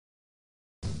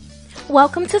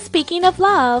Welcome to Speaking of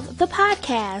Love, the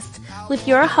podcast, with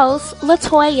your host,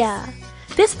 Latoya.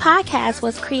 This podcast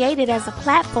was created as a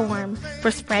platform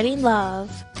for spreading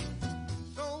love.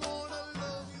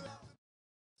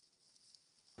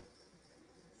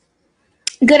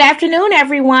 Good afternoon,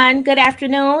 everyone. Good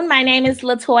afternoon. My name is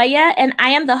Latoya, and I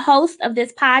am the host of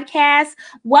this podcast.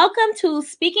 Welcome to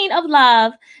Speaking of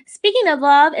Love. Speaking of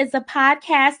Love is a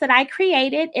podcast that I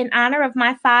created in honor of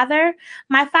my father.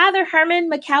 My father,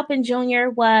 Herman McAlpin Jr.,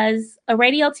 was a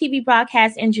radio TV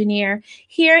broadcast engineer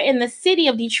here in the city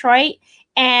of Detroit,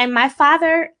 and my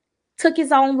father took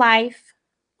his own life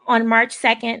on March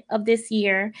 2nd of this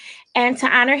year. And to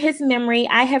honor his memory,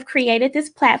 I have created this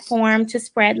platform to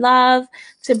spread love,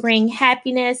 to bring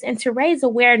happiness, and to raise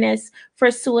awareness for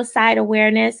suicide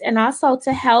awareness, and also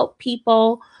to help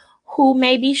people who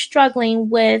may be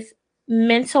struggling with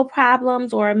mental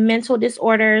problems or mental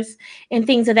disorders and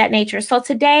things of that nature. So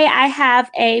today I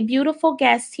have a beautiful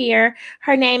guest here.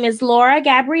 Her name is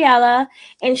Gabriela,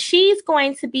 and she's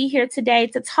going to be here today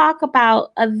to talk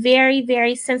about a very,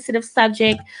 very sensitive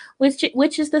subject,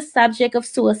 which is the subject of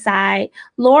suicide.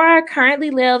 Laura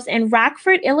currently lives in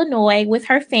Rockford, Illinois with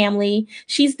her family.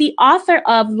 She's the author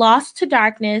of Lost to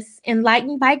Darkness,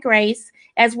 Enlightened by Grace,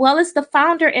 as well as the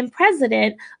founder and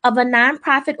president of a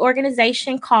nonprofit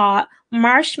organization called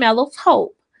Marshmallow's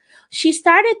Hope. She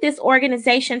started this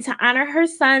organization to honor her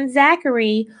son,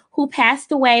 Zachary, who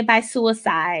passed away by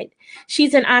suicide.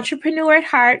 She's an entrepreneur at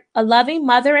heart, a loving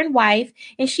mother and wife,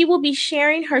 and she will be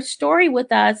sharing her story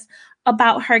with us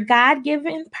about her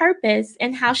God-given purpose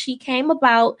and how she came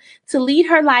about to lead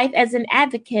her life as an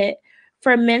advocate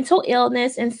for mental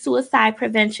illness and suicide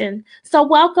prevention. So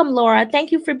welcome, Laura.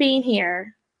 Thank you for being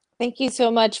here. Thank you so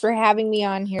much for having me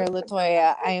on here,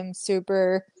 Latoya. I am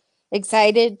super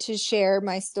excited to share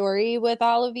my story with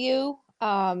all of you,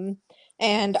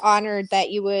 and honored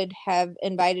that you would have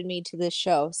invited me to this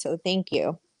show. So thank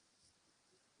you.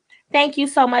 Thank you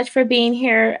so much for being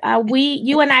here.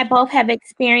 You and I both have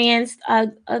experienced a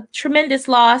tremendous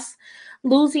loss,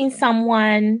 losing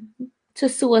someone to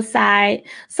suicide.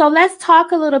 So let's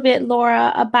talk a little bit,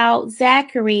 Laura, about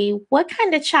Zachary. What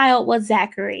kind of child was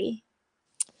Zachary?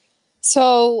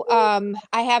 So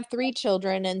I have 3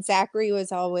 children, and Zachary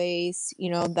was always,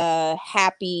 the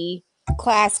happy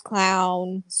class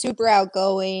clown, super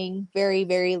outgoing, very,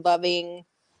 very loving.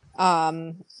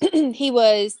 He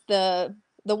was the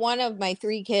one of my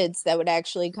 3 kids that would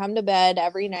actually come to bed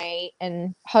every night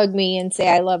and hug me and say,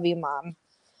 "I love you,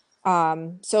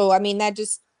 Mom." So I mean that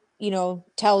just,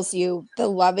 tells you the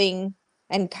loving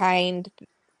and kind,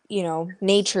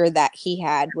 nature that he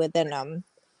had within him.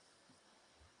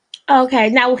 Okay,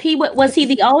 now was he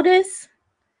the oldest?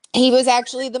 He was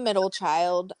actually the middle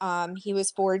child. He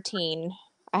was 14.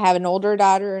 I have an older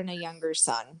daughter and a younger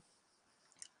son.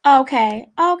 Okay,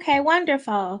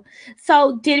 wonderful.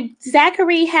 So did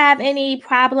Zachary have any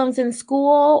problems in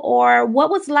school, or what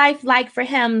was life like for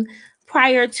him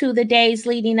prior to the days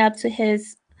leading up to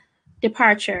his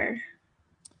departure?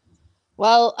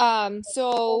 Well,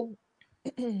 so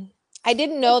I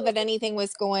didn't know that anything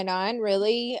was going on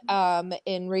really,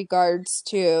 in regards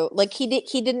to like he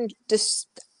didn't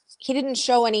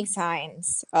show any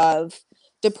signs of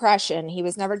depression. He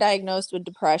was never diagnosed with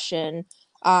depression.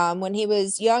 When he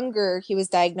was younger, he was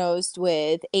diagnosed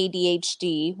with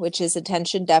ADHD, which is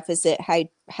attention deficit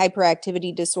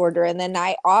hyperactivity disorder. And then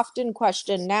I often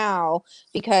question now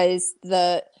because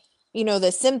the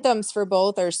symptoms for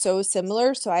both are so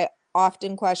similar. So I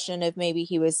often question if maybe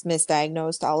he was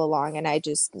misdiagnosed all along and I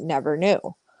just never knew.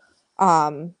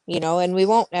 And we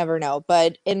won't never know.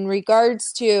 But in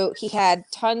regards to, he had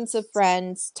tons of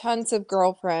friends, tons of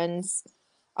girlfriends.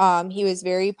 He was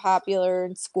very popular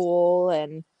in school,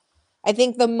 and I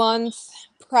think the month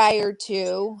prior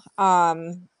to,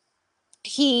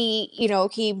 he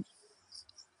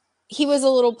was a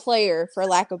little player, for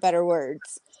lack of better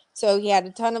words. So he had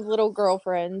a ton of little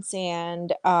girlfriends,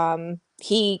 and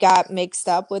he got mixed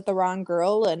up with the wrong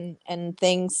girl, and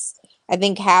things I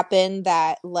think happened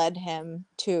that led him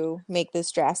to make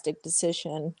this drastic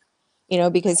decision.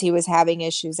 Because he was having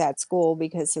issues at school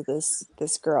because of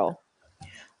this girl.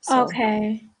 So.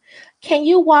 Okay. Can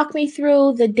you walk me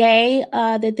through the day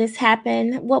that this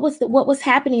happened? What was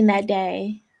happening that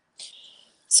day?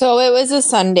 So it was a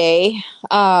Sunday,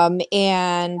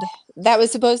 and that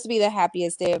was supposed to be the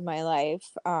happiest day of my life.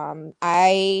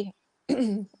 I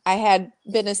I had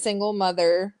been a single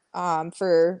mother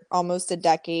for almost a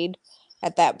decade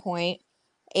at that point,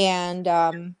 and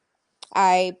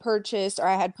I purchased, or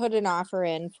I had put an offer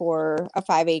in for a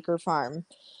 5-acre farm.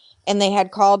 And they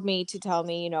had called me to tell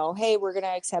me, hey, we're going to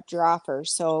accept your offer.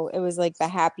 So it was like the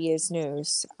happiest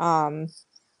news. And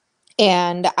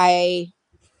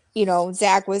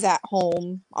Zach was at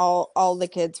home. All the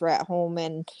kids were at home,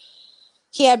 and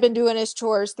he had been doing his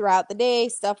chores throughout the day,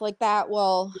 stuff like that.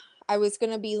 Well, I was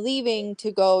going to be leaving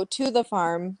to go to the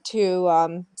farm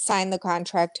to sign the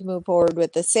contract to move forward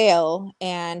with the sale,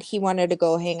 and he wanted to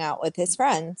go hang out with his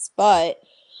friends. But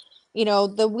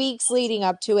the weeks leading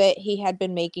up to it, he had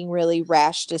been making really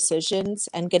rash decisions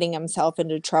and getting himself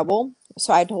into trouble.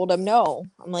 So I told him no.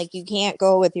 I'm like, you can't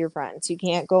go with your friends. You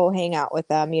can't go hang out with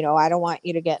them. I don't want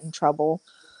you to get in trouble.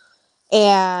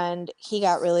 And he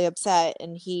got really upset,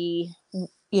 and he,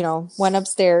 went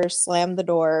upstairs, slammed the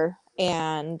door.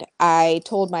 And I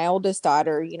told my oldest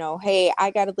daughter, hey,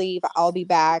 I got to leave. I'll be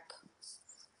back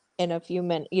in a few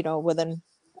minutes, within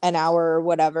an hour or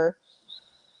whatever.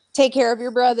 Take care of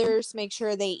your brothers, make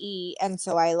sure they eat. And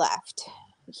so I left.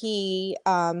 He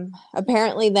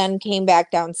apparently then came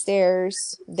back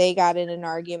downstairs. They got in an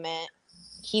argument.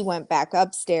 He went back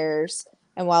upstairs.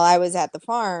 And while I was at the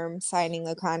farm signing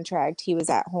the contract, he was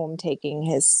at home taking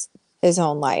his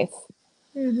own life.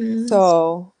 Mm-hmm.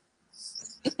 So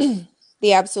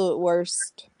the absolute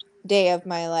worst day of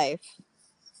my life.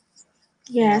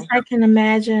 Yes, I can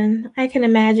imagine. I can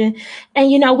imagine.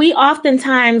 And we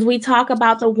oftentimes we talk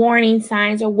about the warning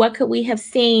signs or what could we have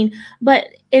seen, but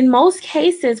in most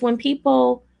cases when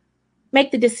people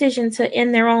make the decision to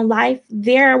end their own life,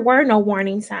 there were no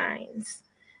warning signs.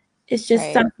 It's just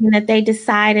Right. something that they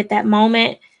decide at that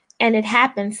moment and it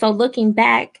happens. So looking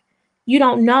back, you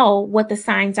don't know what the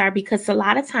signs are because a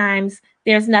lot of times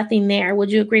there's nothing there. Would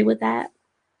you agree with that?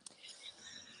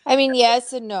 I mean,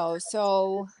 yes and no.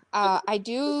 So I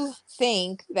do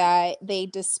think that they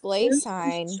display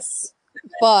signs,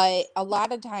 but a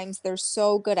lot of times they're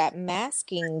so good at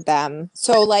masking them.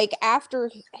 So, like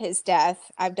after his death,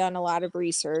 I've done a lot of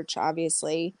research,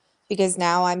 obviously, because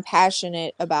now I'm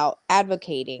passionate about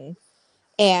advocating.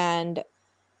 And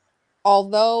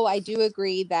although I do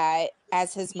agree that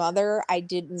as his mother, I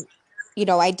didn't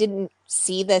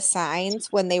see the signs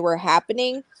when they were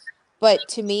happening, but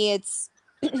to me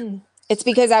it's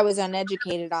because I was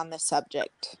uneducated on the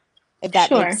subject, if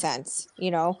that makes Sure. sense.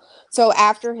 So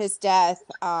after his death,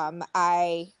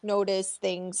 I noticed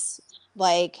things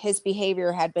like his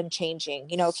behavior had been changing.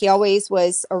 He always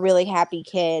was a really happy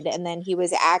kid, and then he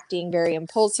was acting very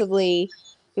impulsively.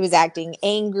 He was acting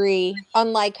angry,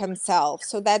 unlike himself.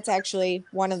 So that's actually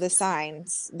one of the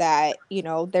signs that,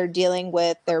 they're dealing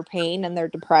with their pain and their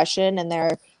depression, and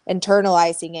they're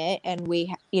internalizing it. And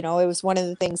it was one of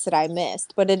the things that I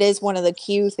missed, but it is one of the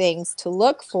cue things to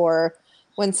look for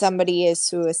when somebody is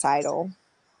suicidal,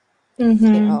 you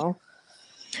Mm-hmm. know.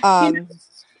 You know, um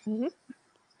mhm.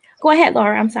 go ahead,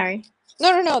 Laura. I'm sorry.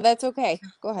 No, that's okay,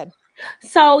 go ahead.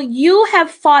 So, you have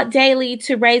fought daily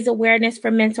to raise awareness for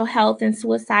mental health and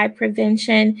suicide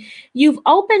prevention. You've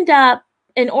opened up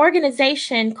an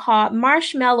organization called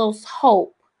Marshmallow's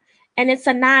Hope, and it's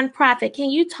a nonprofit.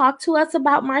 Can you talk to us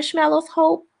about Marshmallow's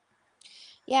Hope?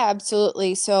 Yeah,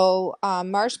 absolutely. So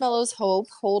Marshmallow's Hope,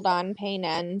 hold on, pain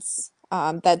ends.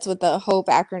 That's what the hope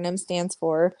acronym stands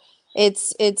for.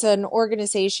 It's an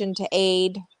organization to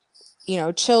aid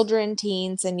children,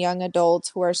 teens, and young adults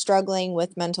who are struggling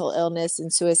with mental illness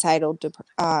and suicidal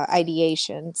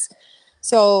ideations.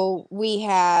 So we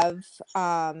have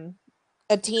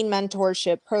a teen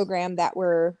mentorship program that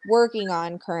we're working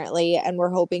on currently, and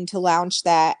we're hoping to launch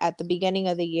that at the beginning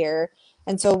of the year.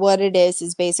 And so what it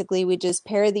is basically we just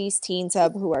pair these teens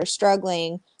up who are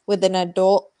struggling with an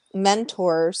adult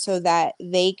mentor so that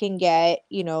they can get,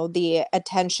 the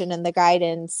attention and the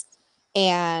guidance,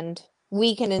 and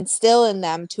we can instill in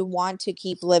them to want to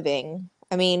keep living.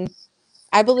 I mean,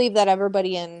 I believe that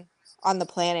everybody on the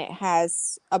planet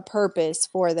has a purpose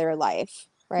for their life,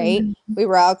 right? Mm-hmm. We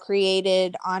were all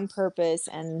created on purpose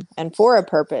and for a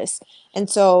purpose. And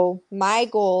so my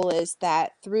goal is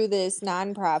that through this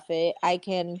nonprofit, I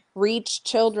can reach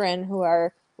children who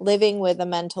are living with a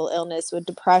mental illness, with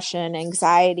depression,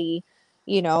 anxiety,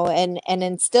 and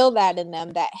instill that in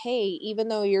them that, hey, even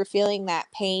though you're feeling that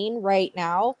pain right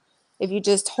now, if you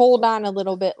just hold on a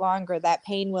little bit longer, that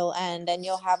pain will end and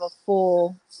you'll have a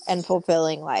full and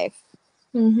fulfilling life.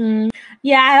 Mm-hmm.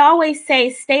 Yeah, I always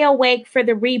say stay awake for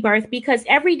the rebirth because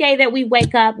every day that we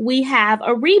wake up, we have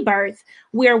a rebirth.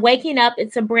 We're waking up,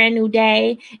 it's a brand new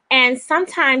day. And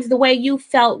sometimes the way you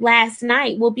felt last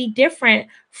night will be different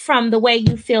from the way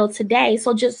you feel today.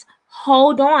 So just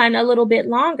hold on a little bit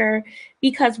longer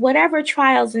because whatever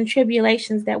trials and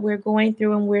tribulations that we're going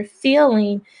through and we're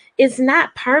feeling is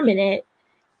not permanent,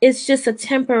 it's just a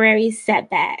temporary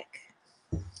setback.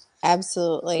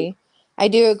 Absolutely. I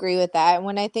do agree with that. And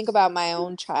when I think about my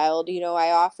own child,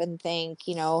 I often think,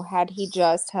 had he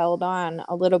just held on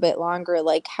a little bit longer,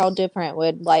 like how different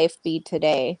would life be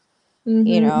today,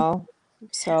 you Mm-hmm. know?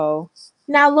 So,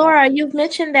 Now, yeah. Laura, you've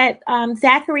mentioned that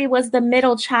Zachary was the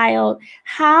middle child.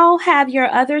 How have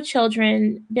your other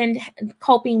children been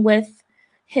coping with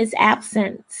his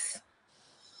absence?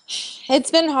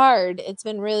 It's been hard. It's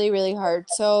been really, really hard.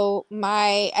 So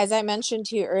as I mentioned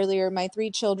to you earlier, my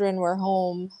three children were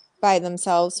home by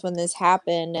themselves when this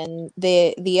happened, and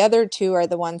the other two are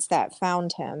the ones that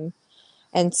found him.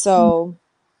 And so,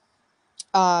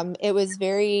 it was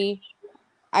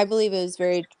I believe it was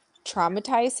very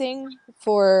traumatizing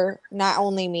for not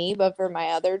only me, but for my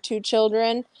other two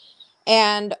children.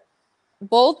 And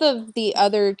both of the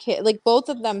other kids, like both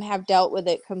of them have dealt with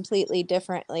it completely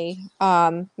differently.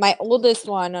 My oldest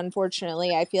one,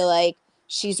 unfortunately, I feel like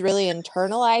she's really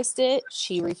internalized it.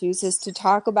 She refuses to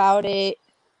talk about it.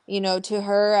 To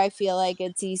her, I feel like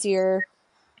it's easier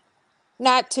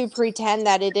not to pretend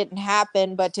that it didn't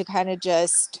happen, but to kind of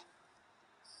just,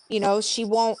 she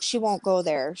won't go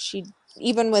there. She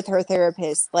even with her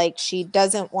therapist, like she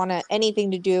doesn't want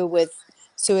anything to do with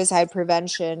suicide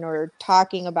prevention or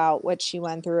talking about what she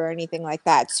went through or anything like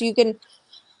that. So you can,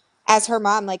 as her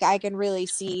mom, like I can really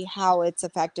see how it's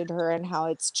affected her and how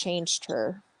it's changed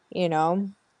her, you know.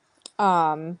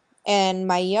 Um and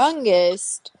my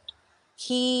youngest,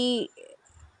 he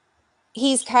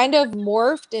he's kind of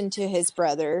morphed into his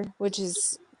brother, which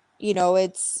is,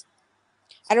 it's,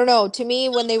 I don't know. To me,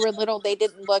 when they were little, they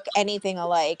didn't look anything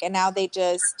alike, and now they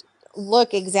just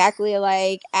look exactly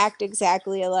alike, act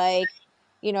exactly alike.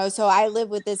 So I live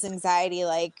with this anxiety,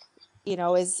 like,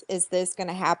 is this going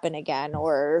to happen again,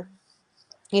 or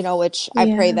which I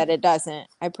pray Yeah. that it doesn't.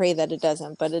 I pray that it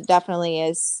doesn't, but it definitely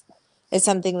is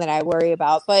something that I worry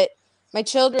about. But my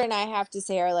children, I have to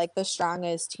say, are like the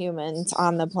strongest humans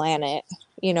on the planet.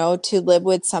 To live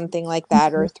with something like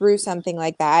that or through something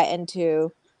like that, and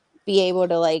to be able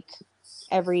to like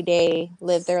every day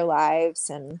live their lives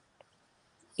and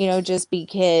just be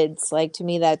kids, like to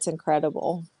me that's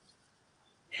incredible.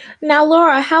 Now,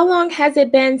 Laura, how long has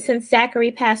it been since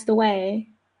Zachary passed away?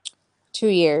 2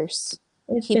 years.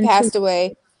 It's He been two, passed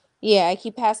away. Yeah, he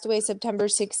passed away September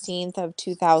 16th of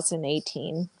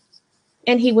 2018.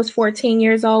 and he was 14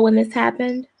 years old when this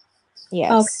happened. Okay.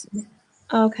 Yes. Yeah.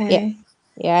 Okay.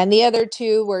 Yeah, and the other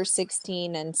two were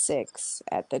 16 and 6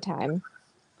 at the time.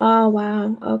 Oh,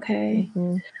 wow. Okay.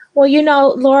 Hmm.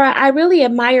 Well, Laura, I really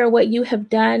admire what you have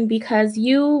done because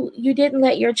you didn't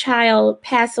let your child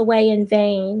pass away in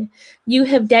vain. You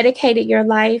have dedicated your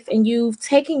life and you've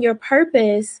taken your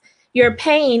purpose, your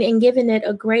pain, and given it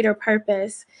a greater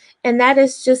purpose. And that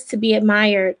is just to be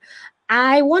admired.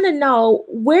 I want to know,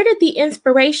 where did the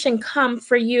inspiration come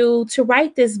for you to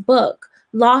write this book,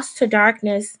 Lost to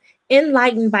Darkness,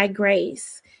 Enlightened by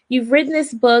Grace? You've written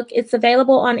this book, it's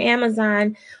available on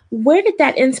Amazon. Where did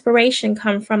that inspiration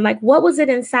come from? Like, what was it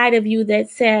inside of you that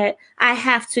said, I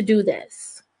have to do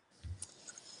this?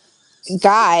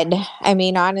 God, I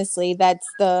mean, honestly, that's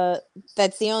the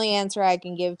only answer I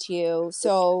can give to you.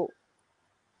 So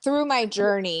through my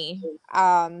journey,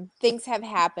 things have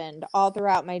happened all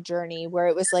throughout my journey where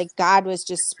it was like God was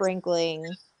just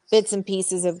sprinkling bits and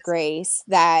pieces of grace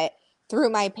that through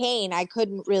my pain I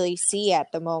couldn't really see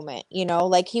at the moment.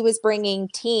 Like he was bringing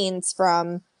teens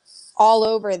from all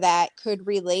over that could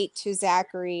relate to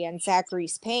Zachary and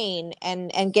Zachary's pain,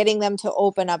 and getting them to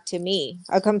open up to me,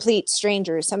 a complete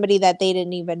stranger, somebody that they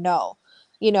didn't even know.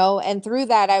 And through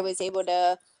that I was able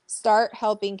to start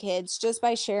helping kids just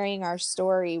by sharing our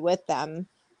story with them,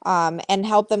 and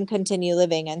help them continue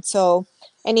living. And so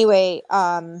anyway,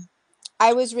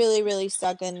 I was really, really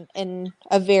stuck in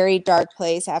a very dark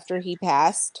place after he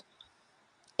passed.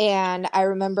 And I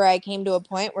remember I came to a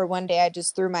point where one day I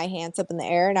just threw my hands up in the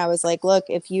air and I was like, look,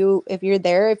 if you're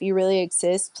there, if you really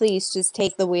exist, please just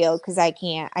take the wheel, because I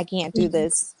can't do Mhm.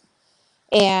 this.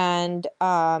 And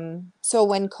so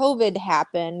when COVID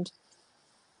happened,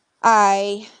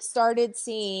 I started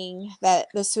seeing that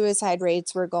the suicide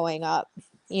rates were going up,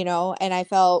 and I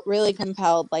felt really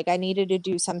compelled, like I needed to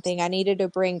do something. I needed to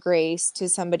bring grace to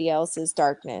somebody else's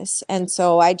darkness. And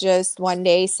so I just one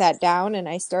day sat down and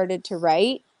I started to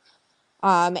write.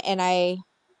 And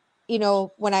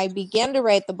when I began to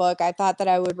write the book, I thought that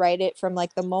I would write it from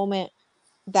like the moment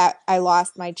that I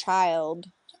lost my child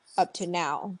up to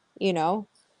now.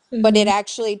 But it Mhm.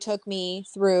 actually took me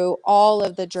through all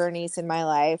of the journeys in my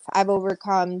life. I've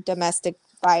overcome domestic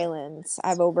violence.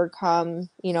 I've overcome,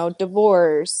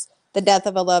 divorce, the death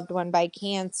of a loved one by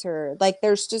cancer. Like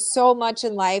there's just so much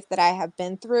in life that I have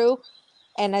been through.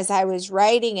 And as I was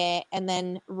writing it and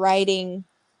then writing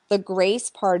the grace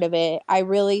part of it, I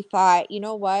really thought, you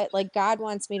know what? Like, God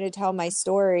wants me to tell my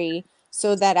story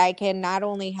so that I can not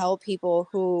only help people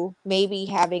who may be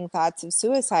having thoughts of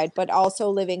suicide, but also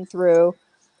living through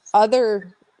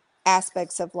other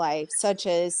aspects of life, such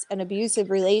as an abusive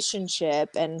relationship,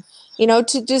 and,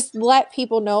 to just let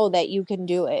people know that you can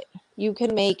do it. You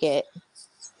can make it.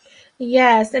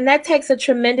 Yes, and that takes a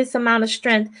tremendous amount of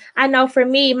strength. I know for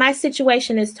me, my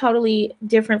situation is totally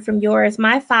different from yours.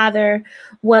 My father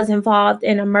was involved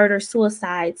in a murder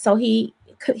suicide. So he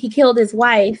killed his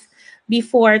wife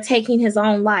before taking his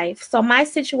own life. So my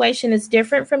situation is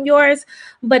different from yours,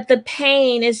 but the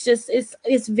pain is just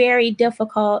it's very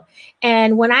difficult.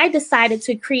 And when I decided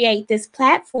to create this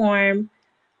platform,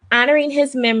 honoring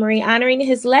his memory, honoring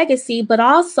his legacy, but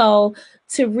also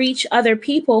to reach other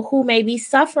people who may be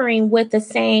suffering with the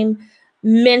same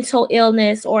mental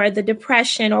illness or the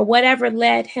depression or whatever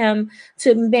led him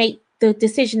to make the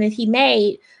decision that he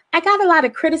made. I got a lot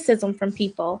of criticism from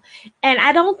people. And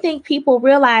I don't think people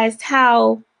realized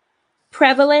how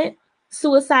prevalent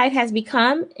suicide has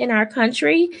become in our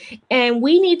country, and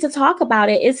we need to talk about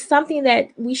it. It's something that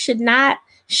we should not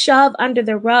shove under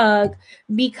the rug,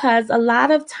 because a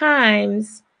lot of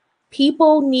times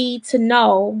people need to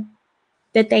know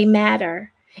that they matter.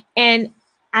 And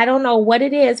I don't know what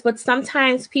it is, but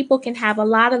sometimes people can have a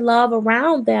lot of love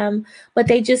around them, but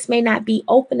they just may not be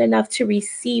open enough to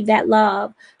receive that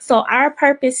love. So our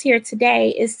purpose here today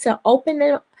is to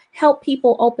help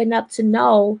people open up to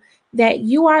know that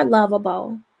you are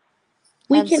lovable.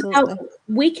 We can help Absolutely.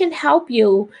 we can help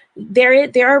you. There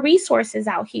are resources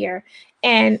out here.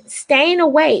 And staying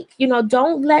awake,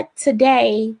 don't let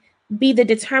today be the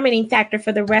determining factor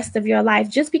for the rest of your life.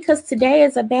 Just because today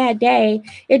is a bad day,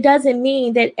 it doesn't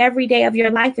mean that every day of your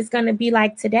life is going to be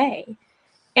like today.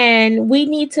 And we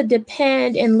need to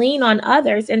depend and lean on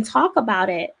others and talk about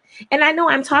it. And I know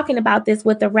I'm talking about this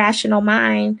with a rational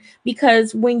mind,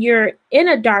 because when you're in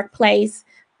a dark place,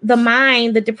 the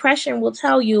mind, the depression will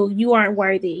tell you you aren't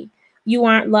worthy, you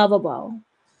aren't lovable.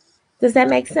 Does that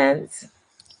make sense?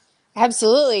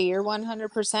 Absolutely. You're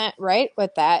 100% right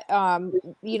with that.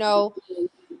 You know,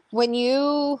 when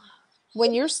you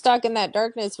when you're stuck in that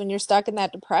darkness, when you're stuck in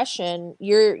that depression,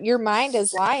 your mind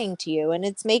is lying to you, and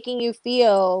it's making you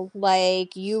feel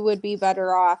like you would be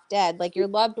better off dead, like your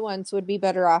loved ones would be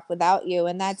better off without you,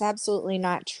 and that's absolutely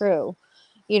not true.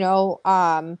 You know,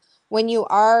 when you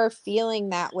are feeling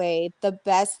that way, the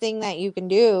best thing that you can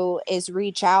do is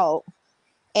reach out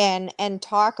and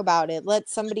talk about it. Let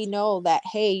somebody know that,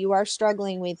 hey, you are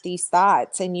struggling with these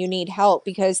thoughts and you need help,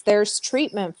 because there's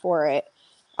treatment for it.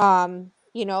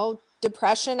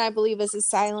 Depression, I believe, is a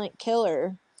silent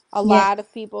killer. A Yeah. lot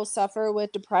of people suffer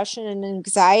with depression and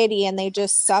anxiety, and they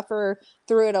just suffer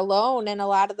through it alone, and a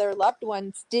lot of their loved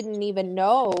ones didn't even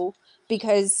know,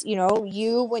 because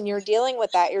when you're dealing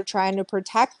with that, you're trying to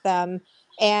protect them.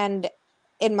 And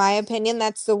in my opinion,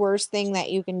 that's the worst thing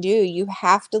that you can do. You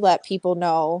have to let people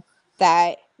know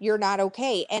that you're not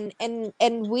okay. And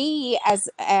we,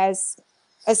 as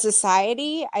a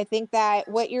society, I think that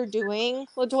what you're doing,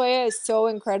 Latoya, is so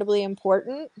incredibly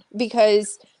important,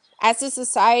 because as a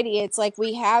society, it's like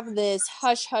we have this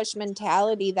hush hush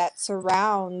mentality that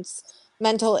surrounds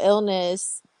mental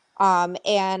illness.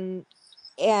 And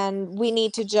we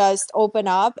need to just open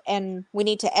up, and we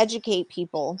need to educate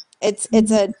people. It's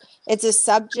a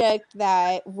subject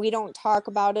that we don't talk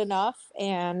about enough,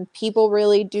 and people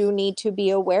really do need to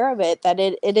be aware of it, that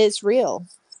it is real.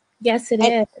 Yes, it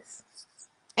And is.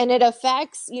 and it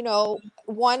affects,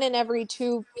 one in every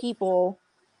two people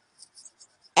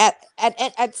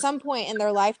at some point in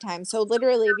their lifetime. So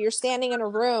literally, if you're standing in a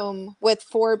room with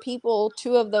four people,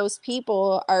 two of those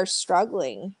people are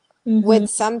struggling Mm-hmm. with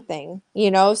something,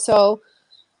 so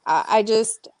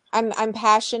I'm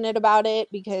passionate about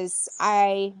it, because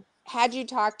I had you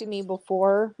talk to me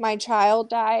before my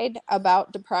child died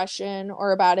about depression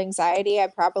or about anxiety, I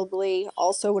probably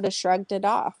also would have shrugged it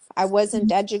off. I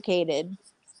wasn't educated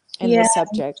in the Yeah.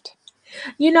 subject.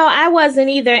 I wasn't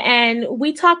either. And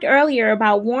we talked earlier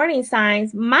about warning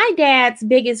signs. My dad's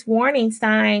biggest warning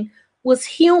sign was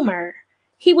humor.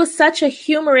 He was such a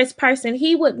humorous person.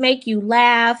 He would make you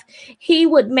laugh. He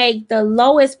would make the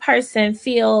lowest person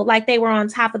feel like they were on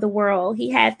top of the world.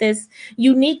 He had this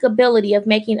unique ability of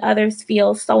making others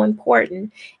feel so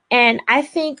important. And I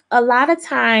think a lot of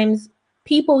times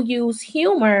people use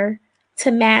humor to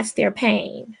mask their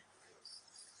pain.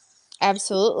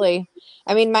 Absolutely.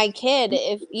 I mean, my kid,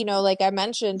 if, like I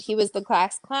mentioned, he was the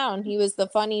class clown. He was the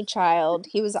funny child.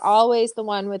 He was always the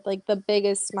one with like the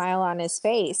biggest smile on his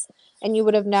face. And you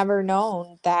would have never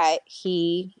known that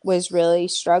he was really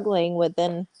struggling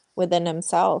within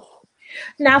himself.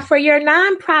 Now, for your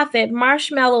nonprofit,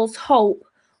 Marshmallow's Hope,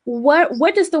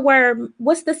 what does the word?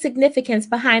 What's the significance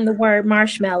behind the word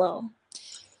marshmallow?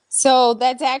 So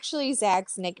that's actually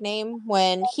Zach's nickname.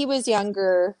 When he was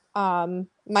younger,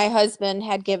 my husband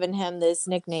had given him this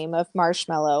nickname of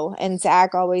Marshmallow, and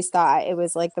Zach always thought it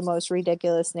was like the most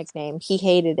ridiculous nickname. He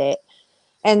hated it.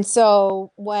 And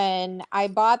so when I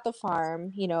bought the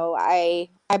farm, I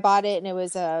bought it and it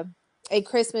was a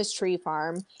Christmas tree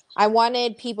farm. I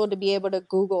wanted people to be able to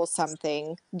Google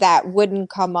something that wouldn't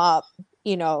come up,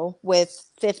 with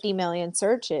 50 million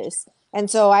searches. And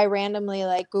so I randomly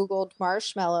like Googled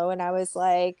marshmallow and I was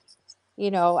like,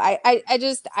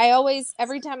 I always,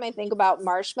 every time I think about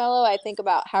marshmallow, I think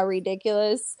about how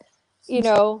ridiculous,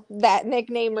 that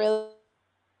nickname really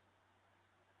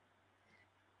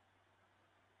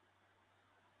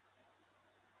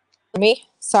me.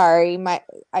 Sorry,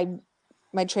 I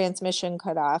my transmission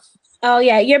cut off. Oh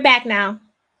yeah, you're back now.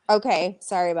 Okay,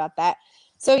 sorry about that.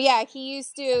 So yeah, he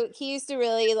used to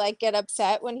really like get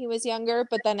upset when he was younger,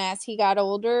 but then as he got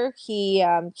older, he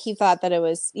thought that it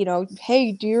was,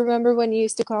 hey, do you remember when you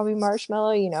used to call me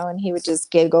Marshmallow, and he would just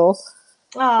giggle.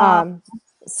 Oh, Um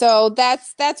so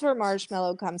that's where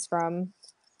Marshmallow comes from.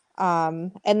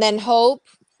 And then hope,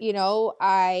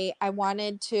 I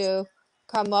wanted to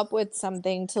come up with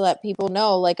something to let people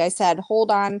know, like I said, hold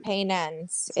on, pain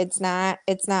ends. It's not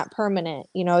permanent.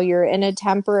 You're in a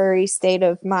temporary state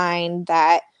of mind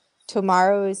that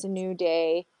tomorrow is a new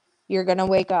day. You're going to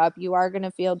wake up, you are going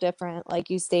to feel different, like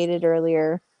you stated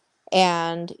earlier.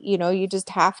 And, you just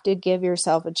have to give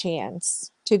yourself a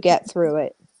chance to get through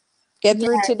it. Get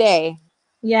through yeah. today.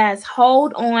 Yes,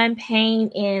 hold on,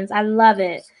 pain ends. I love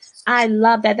it. I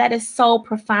love that. That is so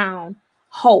profound.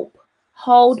 Hope.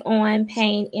 Hold on,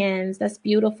 pain ends. That's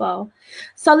beautiful.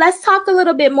 So let's talk a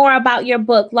little bit more about your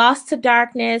book, Lost to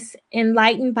Darkness,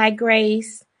 Enlightened by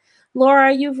Grace.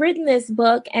 Laura, you've written this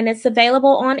book and it's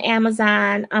available on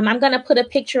Amazon. I'm going to put a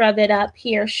picture of it up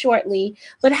here shortly.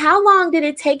 But how long did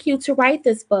it take you to write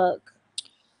this book?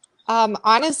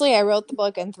 Honestly, I wrote the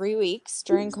book in 3 weeks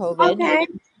during COVID. Okay.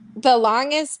 The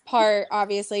longest part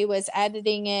obviously was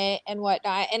editing it and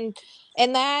whatnot. And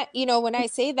that, when I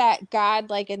say that God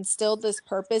like instilled this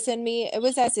purpose in me, it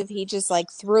was as if he just like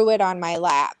threw it on my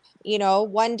lap.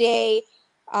 One day,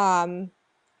 um,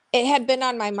 it had been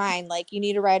on my mind, like, you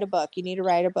need to write a book, you need to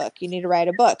write a book, you need to write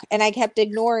a book. And I kept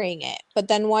ignoring it. But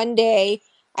then one day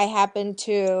I happened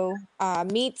to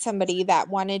meet somebody that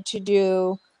wanted to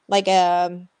do like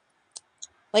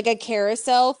a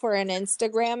carousel for an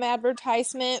Instagram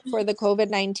advertisement for the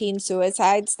COVID-19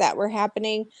 suicides that were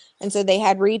happening. And so they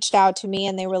had reached out to me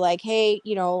and they were like, hey,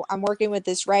 I'm working with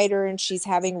this writer and she's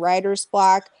having writer's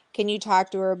block. Can you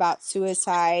talk to her about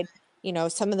suicide?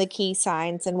 Some of the key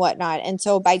signs and whatnot. And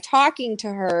so by talking to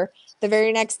her, the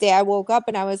very next day I woke up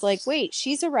and I was like, wait,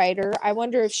 she's a writer. I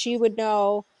wonder if she would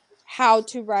know how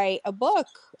to write a book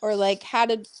or like how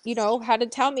to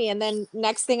tell me. And then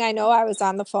next thing I know, I was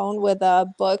on the phone with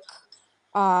a book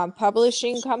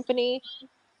publishing company.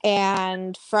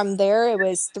 And from there, it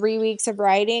was 3 weeks of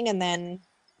writing, and then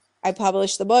I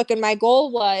published the book. And my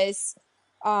goal was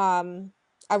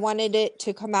I wanted it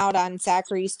to come out on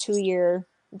Zachary's 2-year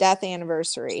death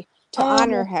anniversary to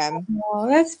honor Oh, him.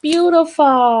 that's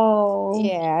beautiful.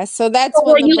 Yeah, so that's So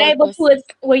when the book was.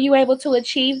 were you able to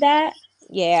achieve that?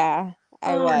 Yeah,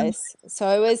 I Um, was. So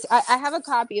it was, I have a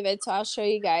copy of it, so I'll show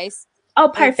you guys. oh,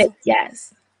 It's perfect.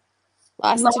 Yes.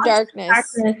 Lost to Lost Darkness.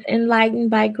 darkness, enlightened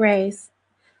by grace.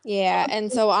 Yeah,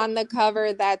 and so on the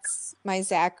cover, that's my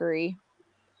Zachary.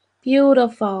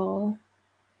 Beautiful.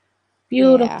 Yeah,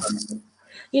 Beautiful.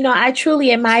 I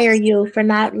truly admire you for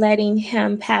not letting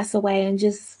him pass away and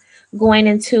just going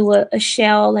into a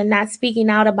shell and not speaking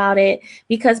out about it,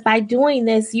 because by doing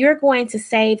this, you're going to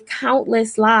save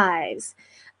countless lives.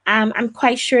 I'm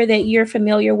quite sure that you're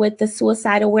familiar with the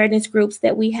suicide awareness groups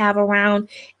that we have around.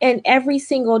 And every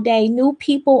single day, new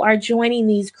people are joining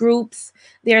these groups.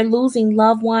 They're losing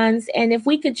loved ones. And if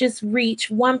we could just reach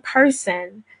one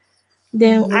person,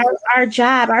 then hmm our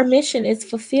job, our mission is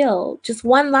fulfilled. Just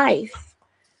one life.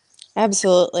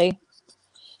 absolutely.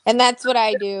 And that's what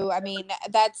I do. I mean,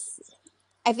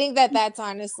 I think that that's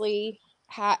honestly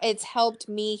how it's helped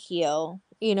me heal,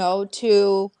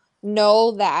 to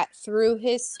know that through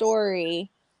his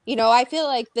story, I feel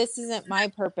like this isn't my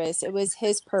purpose. It was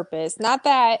his purpose. Not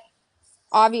that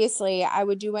obviously I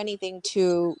would do anything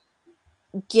to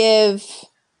give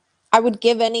I would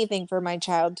give anything for my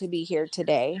child to be here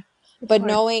today. Of But course.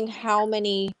 knowing how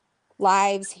many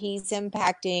lives he's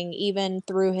impacting even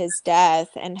through his death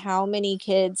and how many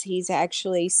kids he's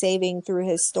actually saving through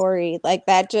his story, like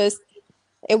that just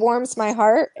it warms my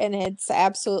heart and it's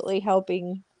absolutely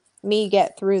helping me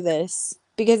get through this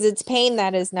because it's pain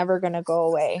that is never going to go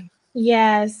away.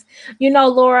 Yes. You know,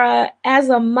 Laura, as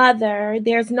a mother,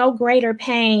 there's no greater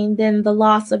pain than the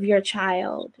loss of your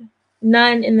child.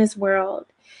 None in this world.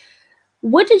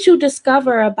 What did you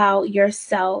discover about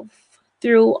yourself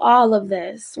through all of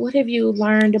this? What have you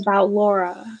learned about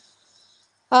Laura?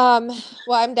 Um,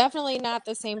 well, I'm definitely not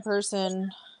the same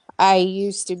person I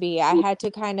used to be. I had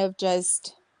to kind of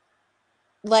just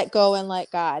let go and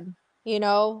let God, you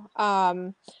know?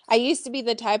 I used to be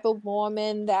the type of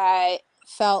woman that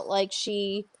felt like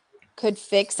she could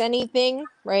fix anything,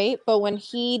 right? But when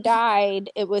he died,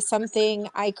 it was something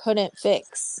I couldn't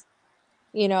fix,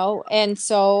 you know? And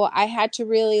so I had to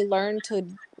really learn to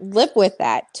live with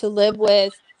that, to live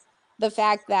with the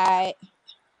fact that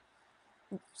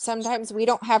sometimes we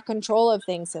don't have control of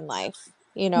things in life,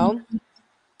 you know?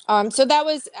 So that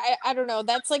was I don't know,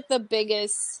 that's like the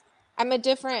biggest I'm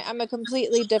a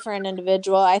completely different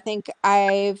individual. I think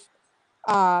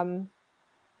um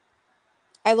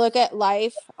I look at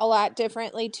life a lot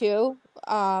differently too.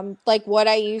 Like what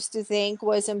I used to think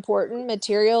was important,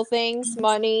 material things,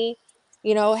 money,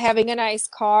 you know, having a nice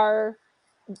car,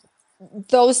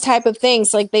 those type of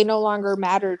things, like they no longer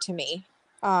matter to me.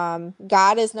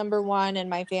 God is number one and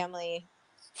my family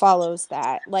follows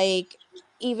that. Like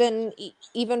even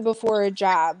before a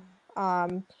job,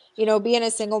 you know, being a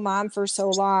single mom for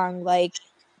so long, like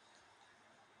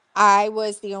I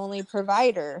was the only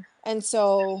provider. And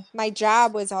so my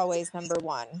job was always number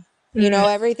one. You Mm, know,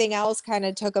 everything else kind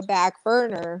of took a back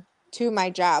burner to my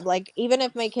job. Like, even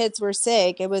if my kids were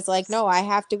sick, it was like, no, I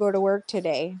have to go to work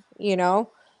today, you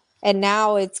know? And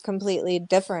now it's completely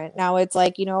different. Now it's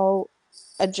like, you know,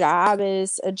 a job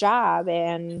is a job.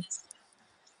 And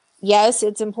yes,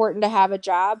 it's important to have a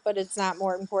job, but it's not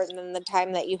more important than the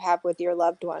time that you have with your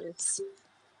loved ones.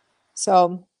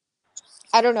 So,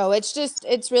 I don't know.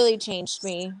 It's really changed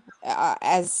me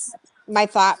as my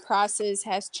thought process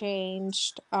has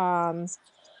changed. And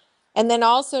then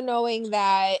also knowing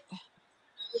that,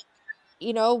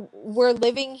 you know, we're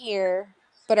living here,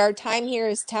 but our time here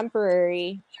is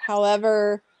temporary.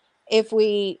 However, if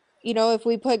we, you know, if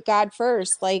we put God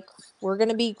first, like we're going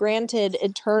to be granted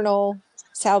eternal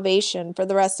salvation for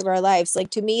the rest of our lives. Like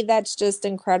to me, that's just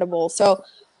incredible. So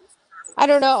I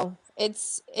don't know.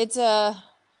 It's a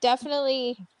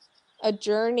definitely a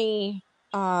journey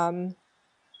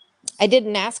I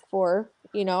didn't ask for,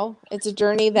 you know. It's a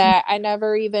journey that I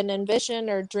never even envisioned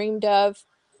or dreamed of,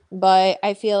 but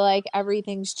I feel like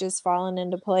everything's just fallen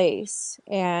into place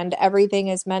and everything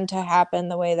is meant to happen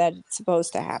the way that it's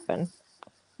supposed to happen.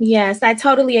 yes, I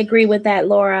totally agree with that,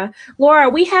 Laura. Laura,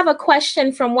 we have a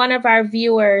question from one of our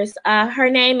viewers. Her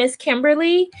name is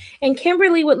Kimberly, and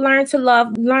Kimberly would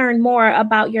learn more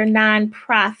about your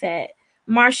nonprofit,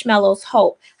 Marshmallow's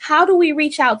Hope. How do we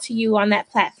reach out to you on that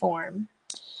platform?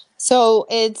 So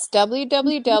it's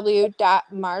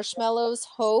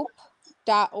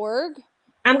www.marshmallowshope.org.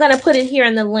 I'm going to put it here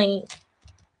in the link.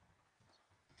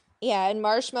 Yeah, and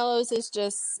marshmallows is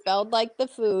just spelled like the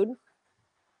food.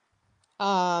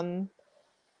 Um,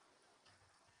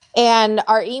 And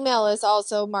our email is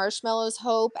also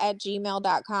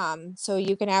marshmallowshope@gmail.com. So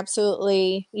you can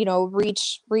absolutely, you know,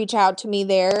 reach out to me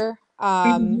there.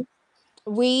 Mhm.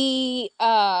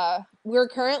 We're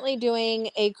currently doing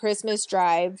a Christmas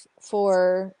drive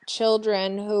for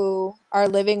children who are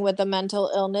living with a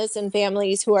mental illness and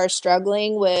families who are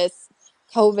struggling with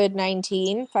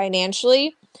COVID-19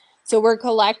 financially. So we're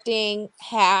collecting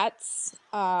hats,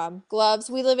 gloves.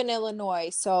 We live in Illinois,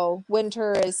 so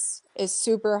winter is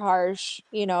super harsh,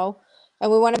 you know,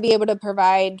 and we want to be able to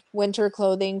provide winter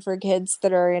clothing for kids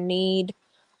that are in need.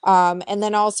 And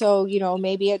then also, you know,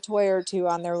 maybe a toy or two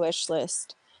on their wish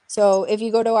list. So if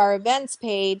you go to our events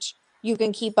page, you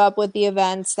can keep up with the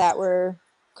events that we're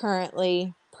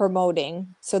currently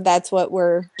promoting. So that's what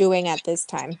we're doing at this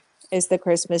time is the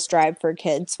Christmas drive for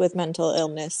kids with mental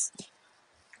illness.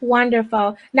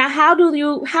 Wonderful. Now, how do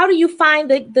you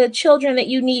find the children that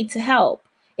you need to help?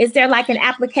 Is there like an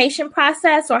application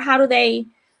process, or how do they?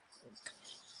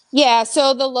 Yeah,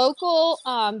 so the local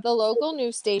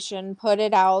news station put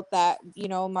it out that, you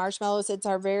know, Marshmallows, it's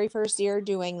our very first year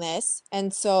doing this.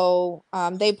 And so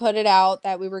they put it out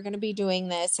that we were going to be doing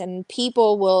this and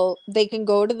they can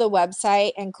go to the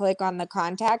website and click on the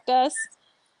contact us.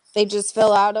 They just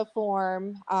fill out a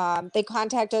form. They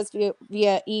contact us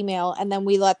via email, and then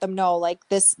we let them know like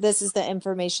this is the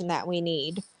information that we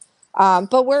need.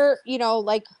 But we're,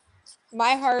 like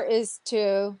my heart is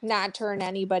to not turn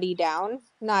anybody down,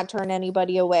 not turn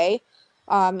anybody away.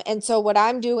 And so what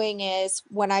I'm doing is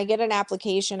when I get an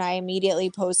application, I immediately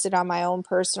post it on my own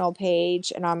personal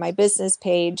page and on my business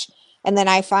page. And then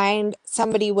I find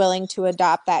somebody willing to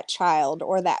adopt that child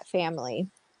or that family.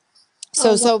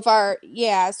 Oh, So far,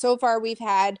 yeah, so far we've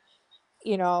had,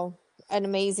 you know, an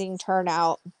amazing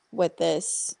turnout with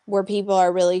this, where people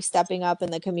are really stepping up in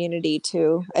the community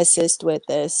to assist with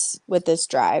this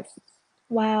drive.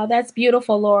 wow, that's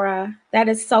beautiful, Laura. That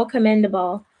is so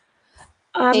commendable.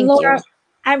 Thank Laura, you.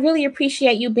 I really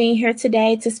appreciate you being here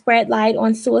today to spread light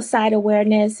on suicide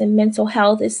awareness and mental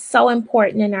health. Is so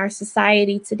important in our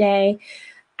society today.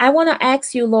 I want to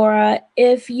ask you, Laura,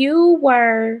 if you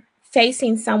were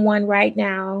facing someone right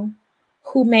now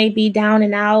who may be down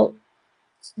and out,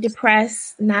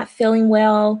 depressed, not feeling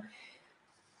well,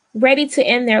 ready to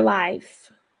end their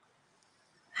life,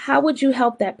 how would you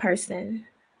help that person?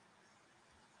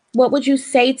 What would you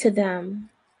say to them?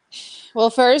 Well,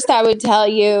 first, I would tell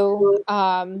you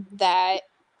that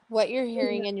what you're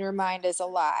hearing in your mind is a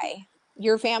lie.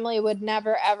 Your family would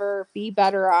never, ever be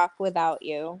better off without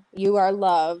you. You are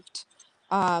loved.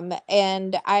 And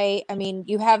I mean,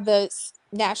 you have the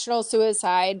National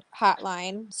Suicide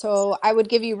Hotline. So I would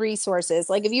give you resources.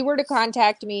 Like if you were to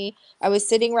contact me, I was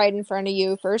sitting right in front of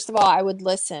you. First of all, I would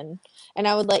listen and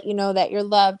I would let you know that you're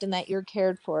loved and that you're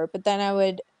cared for. But then I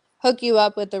would hook you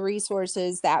up with the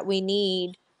resources that we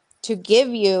need to give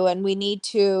you and we need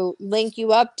to link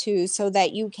you up to so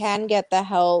that you can get the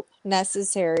help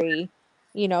necessary,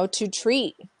 to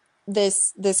treat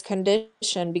this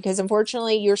condition, because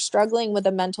unfortunately you're struggling with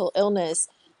a mental illness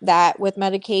that with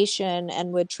medication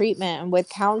and with treatment and with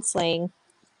counseling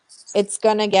it's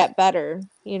going to get better.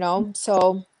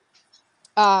 So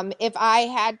if I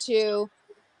had to,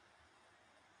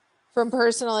 from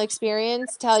personal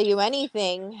experience, tell you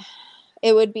anything,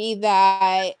 it would be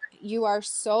that you are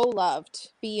so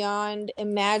loved beyond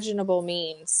imaginable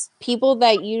means. People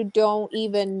that you don't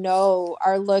even know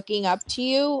are looking up to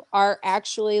you, are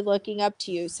actually looking up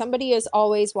to you. Somebody is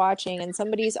always watching and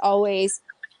somebody's always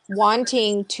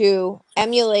wanting to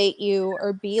emulate you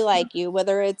or be like you,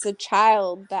 whether it's a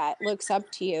child that looks up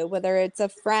to you, whether it's a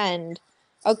friend,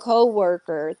 a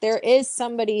coworker. There is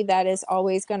somebody that is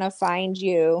always going to find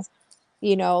you,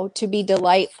 to be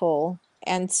delightful.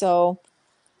 And so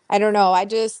I don't know.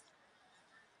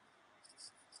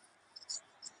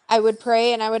 I would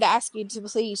pray and I would ask you to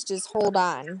please just hold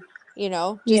on.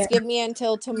 Yeah. Just give me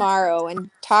until tomorrow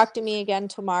and talk to me again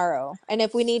tomorrow. And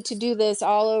if we need to do this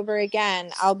all over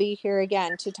again, I'll be here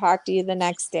again to talk to you the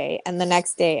next day and the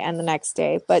next day and the next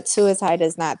day. But suicide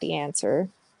is not the answer.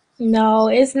 No,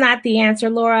 it's not the answer,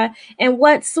 Laura. And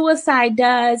what suicide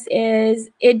does is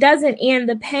it doesn't end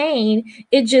the pain,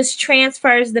 it just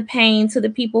transfers the pain to the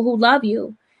people who love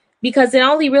you because it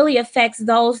only really affects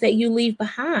those that you leave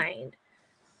behind.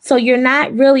 So you're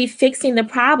not really fixing the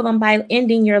problem by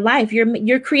ending your life.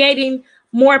 You're creating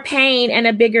more pain and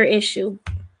a bigger issue.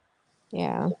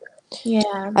 Yeah.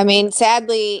 Yeah. I mean,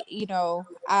 sadly,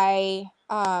 I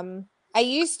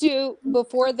used to,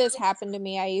 before this happened to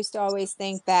me, I used to always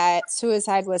think that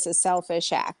suicide was a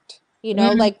selfish act.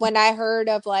 Mm, Like when I heard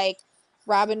of like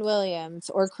Robin Williams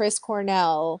or Chris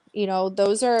Cornell,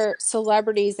 those are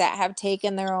celebrities that have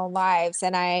taken their own lives.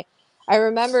 And I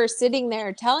remember sitting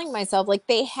there telling myself, like,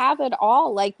 they have it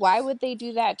all. Like, why would they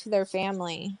do that to their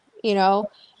family?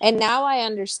 And now I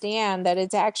understand that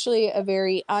it's actually a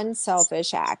very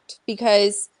unselfish act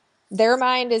because their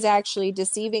mind is actually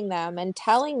deceiving them and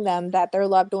telling them that their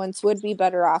loved ones would be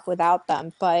better off without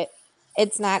them. But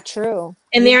it's not true.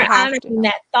 and You they're have to. honoring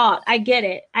that thought. I get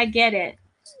it. I get it.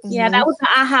 Yeah, that Hmm. was an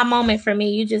aha moment for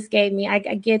me. You just gave me. I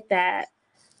get that.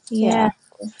 Yeah.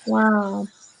 Yeah. Wow.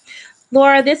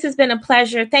 Laura, this has been a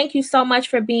pleasure. Thank you so much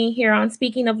for being here on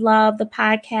Speaking of Love, the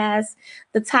podcast.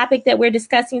 The topic that we're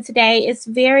discussing today is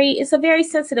it's a very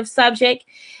sensitive subject,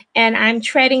 and I'm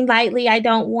treading lightly. I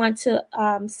don't want to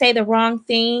say the wrong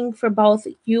thing for both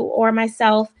you or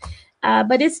myself,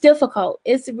 but it's difficult.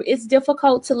 It's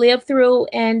difficult to live through,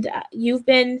 and you've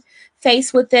been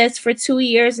faced with this for 2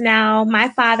 years now. My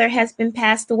father has been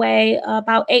passed away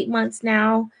about 8 months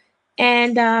now,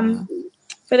 and Wow.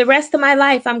 for the rest of my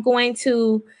life, I'm going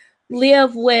to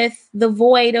live with the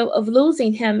void of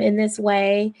losing him in this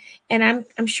way. And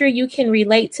I'm sure you can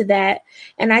relate to that.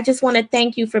 And I just want to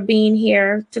thank you for being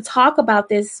here to talk about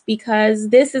this because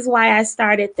this is why I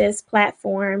started this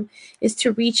platform is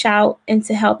to reach out and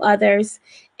to help others.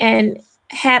 And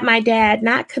had my dad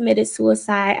not committed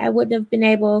suicide, I wouldn't have been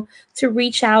able to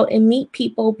reach out and meet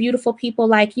people, beautiful people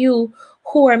like you,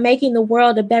 who are making the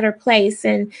world a better place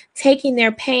and taking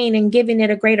their pain and giving it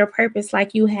a greater purpose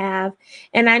like you have.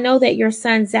 And I know that your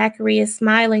son Zachary is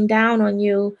smiling down on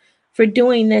you for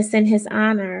doing this in his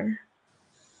honor.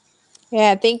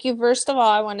 Yeah, thank you. First of all,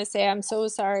 I want to say I'm so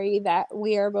sorry that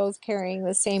we are both carrying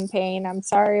the same pain. I'm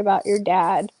sorry about your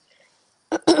dad.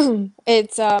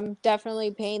 It's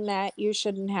definitely pain that you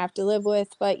shouldn't have to live with.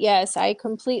 But yes, I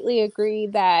completely agree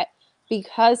that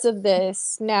because of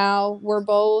this, now we're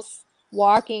both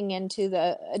walking into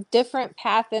a different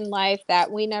path in life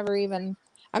that we never even,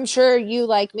 I'm sure you,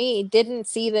 like me, didn't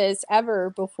see this ever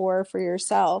before for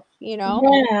yourself, you know?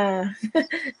 Yeah.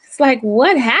 It's like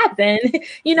what happened?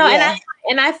 And I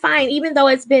Yeah. find even though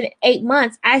it's been 8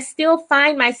 months, I still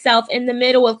find myself in the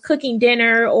middle of cooking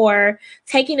dinner or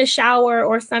taking a shower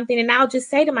or something, and I'll just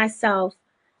say to myself,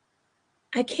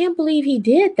 I can't believe he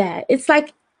did that. It's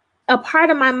like a part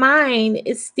of my mind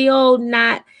is still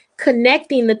not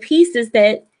connecting the pieces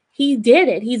that he did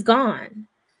it. He's gone.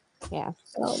 Yeah.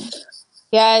 So,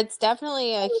 Yeah, it's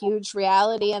definitely a huge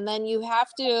reality. And then you have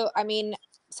to, I mean,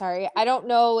 sorry, I don't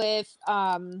know if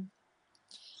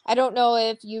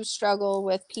you struggle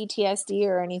with PTSD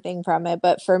or anything from it,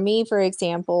 but for me, for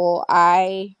example,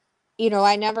 I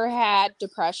never had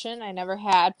depression. I never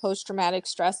had post-traumatic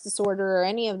stress disorder or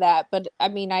any of that, but I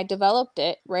mean, I developed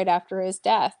it right after his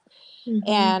death. mhm.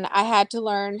 And I had to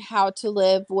learn how to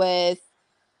live with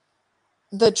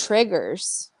the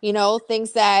triggers,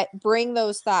 things that bring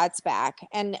those thoughts back,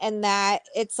 and that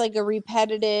it's like a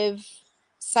repetitive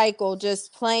cycle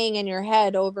just playing in your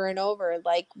head over and over,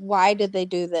 like why did they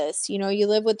do this? You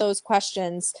live with those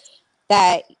questions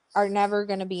that are never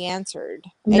going to be answered,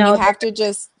 and No,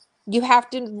 you have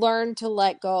to learn to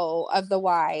let go of the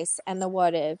whys and the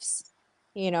what ifs,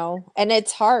 and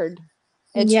it's hard.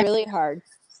 It's yeah. really hard.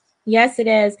 Yes, it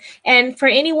is. And for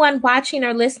anyone watching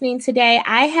or listening today,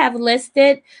 I have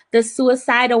listed the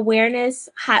suicide awareness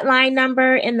hotline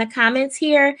number in the comments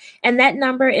here. And that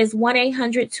number is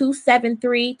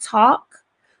 1-800-273-TALK.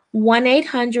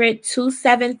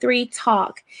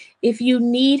 1-800-273-TALK. If you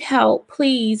need help,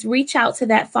 please reach out to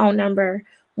that phone number,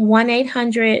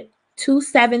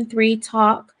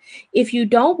 1-800-273-TALK. If you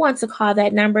don't want to call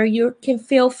that number, you can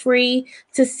feel free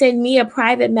to send me a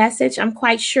private message. I'm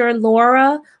quite sure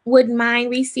Laura wouldn't mind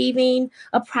receiving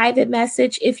a private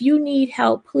message. If you need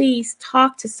help, please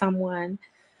talk to someone.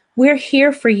 We're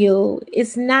here for you.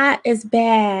 It's not as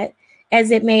bad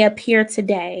as it may appear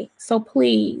today. So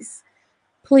please,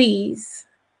 please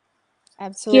get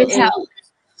Absolutely. help.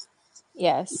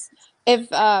 Yes. If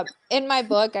In my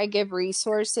book I give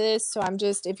resources, so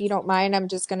if you don't mind, I'm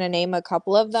just going to name a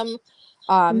couple of them.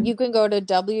 You can go to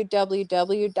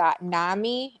www.nami.org.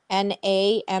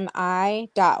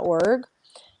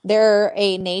 They're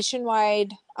a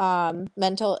nationwide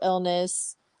mental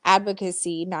illness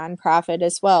advocacy nonprofit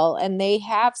as well, and they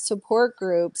have support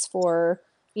groups for,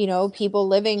 people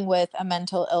living with a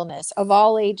mental illness of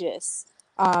all ages.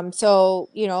 So,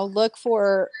 look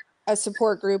for a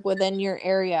support group within your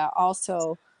area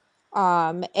also.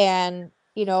 And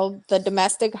the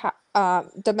domestic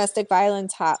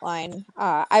violence hotline.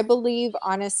 I believe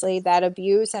honestly that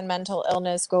abuse and mental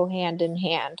illness go hand in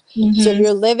hand. So if Mm-hmm.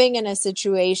 you're living in a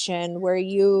situation where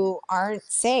you aren't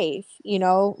safe,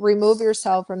 remove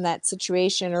yourself from that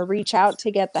situation or reach out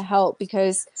to get the help,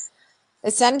 because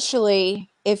essentially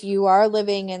if you are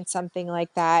living in something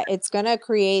like that, it's going to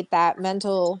create that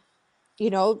mental,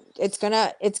 it's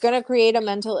gonna create a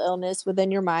mental illness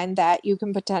within your mind that you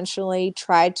can potentially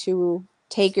try to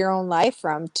take your own life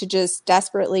from, to just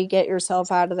desperately get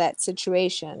yourself out of that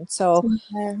situation. So,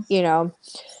 Yes. you know,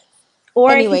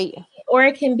 Or it can, anyway. or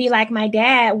it can be like my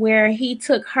dad, where he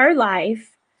took her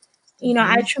life. I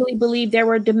Mhm. truly believe there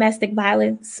were domestic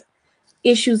violence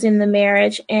issues in the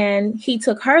marriage, and he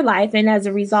took her life, and as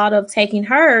a result of taking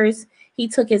hers, he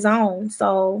took his own.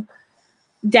 So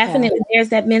Yeah, definitely there's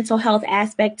that mental health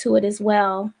aspect to it as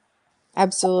well.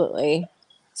 absolutely.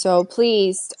 So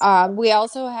please, we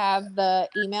also have the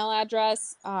email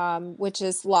address, which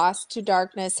is lost to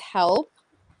darkness help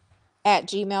at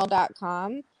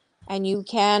gmail.com, and you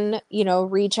can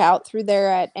reach out through there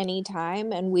at any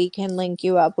time, and we can link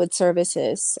you up with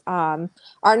services. Our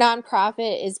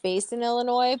nonprofit is based in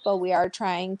Illinois, but we are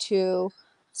trying to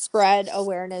spread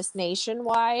awareness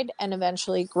nationwide and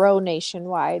eventually grow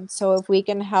nationwide. So if we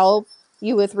can help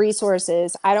you with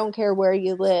resources, I don't care where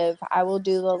you live, I will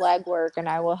do the legwork and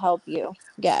I will help you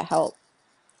get help.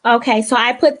 Okay, so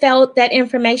I put that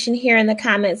information here in the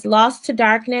comments. Lost to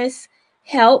darkness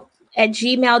help at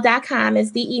gmail.com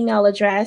is the email address.